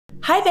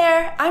Hi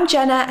there, I'm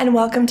Jenna and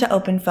welcome to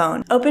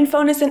OpenPhone.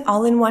 OpenPhone is an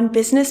all-in-one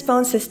business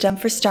phone system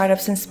for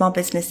startups and small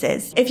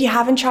businesses. If you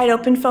haven't tried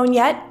OpenPhone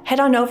yet, head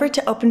on over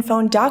to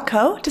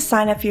openphone.co to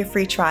sign up for your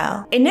free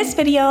trial. In this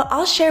video,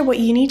 I'll share what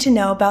you need to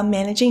know about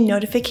managing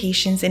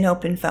notifications in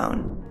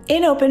OpenPhone.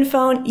 In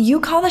OpenPhone,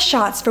 you call the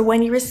shots for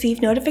when you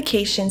receive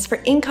notifications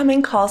for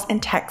incoming calls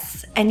and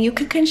texts, and you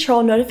can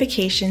control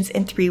notifications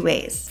in 3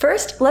 ways.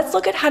 First, let's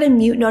look at how to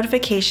mute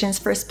notifications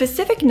for a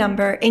specific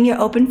number in your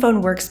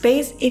OpenPhone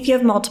workspace if you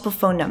have multiple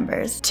phone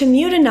numbers. To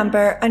mute a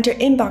number, under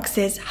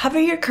Inboxes, hover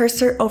your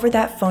cursor over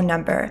that phone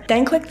number,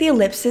 then click the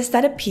ellipsis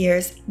that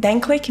appears, then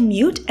click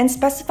Mute and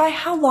specify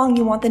how long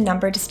you want the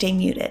number to stay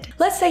muted.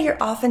 Let's say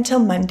you're off until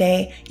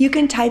Monday, you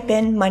can type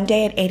in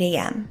Monday at 8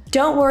 a.m.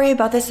 Don't worry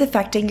about this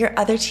affecting your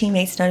other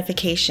teammates'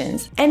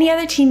 notifications. Any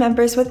other team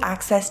members with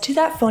access to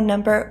that phone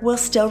number will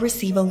still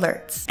receive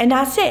alerts. And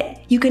that's it!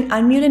 You can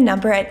unmute a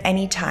number at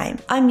any time.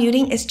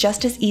 Unmuting is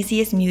just as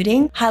easy as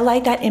muting.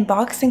 Highlight that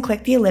inbox and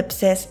click the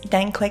ellipsis,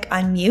 then click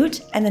Unmute,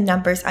 and the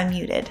number's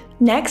unmuted.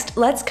 Next,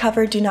 let's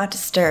cover Do Not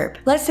Disturb.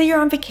 Let's say you're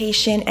on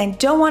vacation and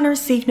don't want to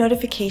receive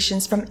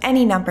notifications from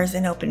any numbers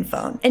in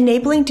OpenPhone.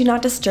 Enabling Do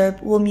Not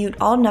Disturb will mute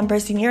all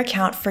numbers in your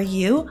account for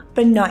you,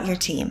 but not your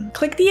team.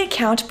 Click the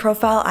account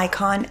profile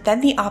icon,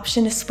 then the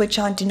option to switch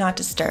on Do Not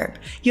Disturb.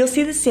 You'll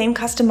see the same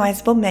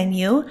customizable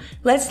menu.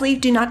 Let's leave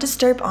Do Not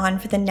Disturb on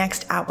for the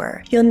next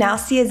hour. You'll now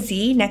see a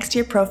Z next to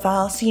your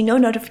profile so you know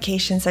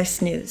notifications are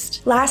snoozed.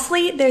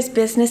 Lastly, there's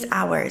business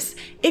hours.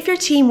 If your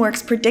team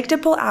works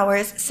predictable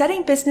hours,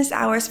 setting business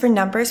hours for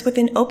numbers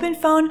within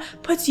OpenPhone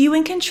puts you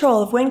in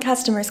control of when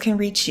customers can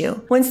reach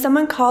you. When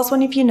someone calls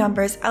one of your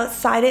numbers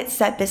outside its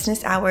set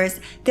business hours,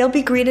 they'll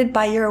be greeted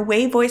by your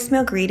away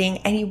voicemail greeting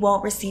and you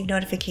won't receive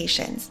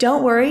notifications.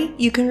 Don't worry,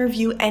 you can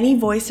review any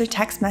voice or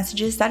text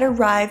messages that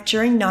arrive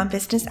during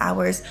non-business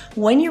hours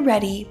when you're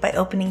ready by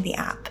opening the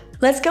app.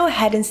 Let's go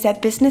ahead and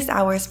set business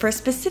hours for a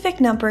specific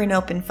number in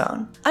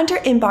OpenPhone. Under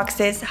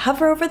Inboxes,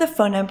 hover over the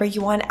phone number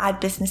you want to add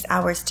business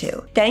hours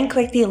to, then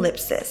click the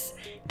ellipsis.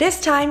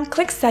 This time,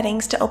 click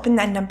Settings to open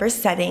that number's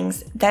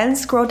settings, then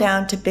scroll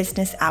down to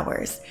Business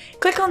Hours.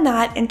 Click on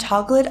that and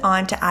toggle it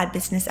on to add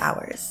business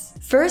hours.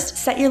 First,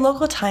 set your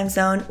local time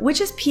zone, which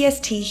is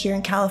PST here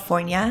in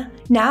California.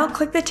 Now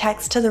click the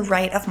text to the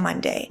right of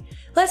Monday.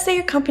 Let's say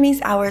your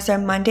company's hours are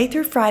Monday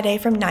through Friday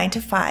from 9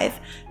 to 5.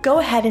 Go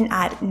ahead and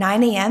add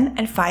 9 a.m.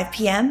 and 5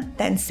 p.m.,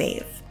 then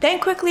save. Then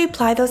quickly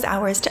apply those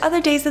hours to other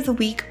days of the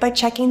week by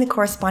checking the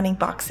corresponding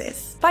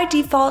boxes. By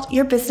default,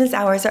 your business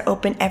hours are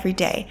open every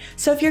day,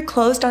 so if you're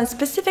closed on a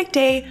specific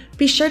day,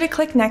 be sure to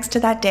click next to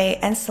that day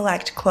and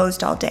select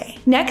Closed All Day.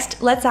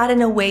 Next, let's add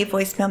an away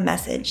voicemail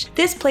message.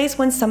 This plays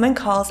when someone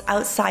calls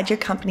outside your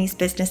company's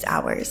business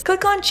hours.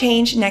 Click on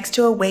Change next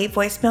to away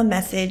voicemail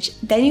message,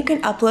 then you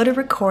can upload a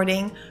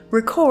recording,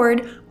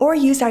 record, or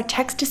use our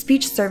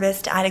text-to-speech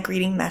service to add a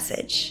greeting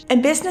message.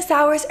 And business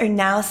hours are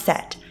now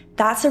set.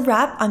 That's a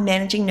wrap on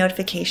managing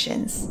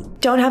notifications.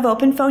 Don't have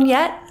OpenPhone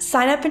yet?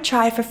 Sign up and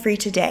try for free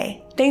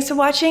today. Thanks for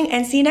watching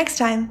and see you next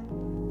time.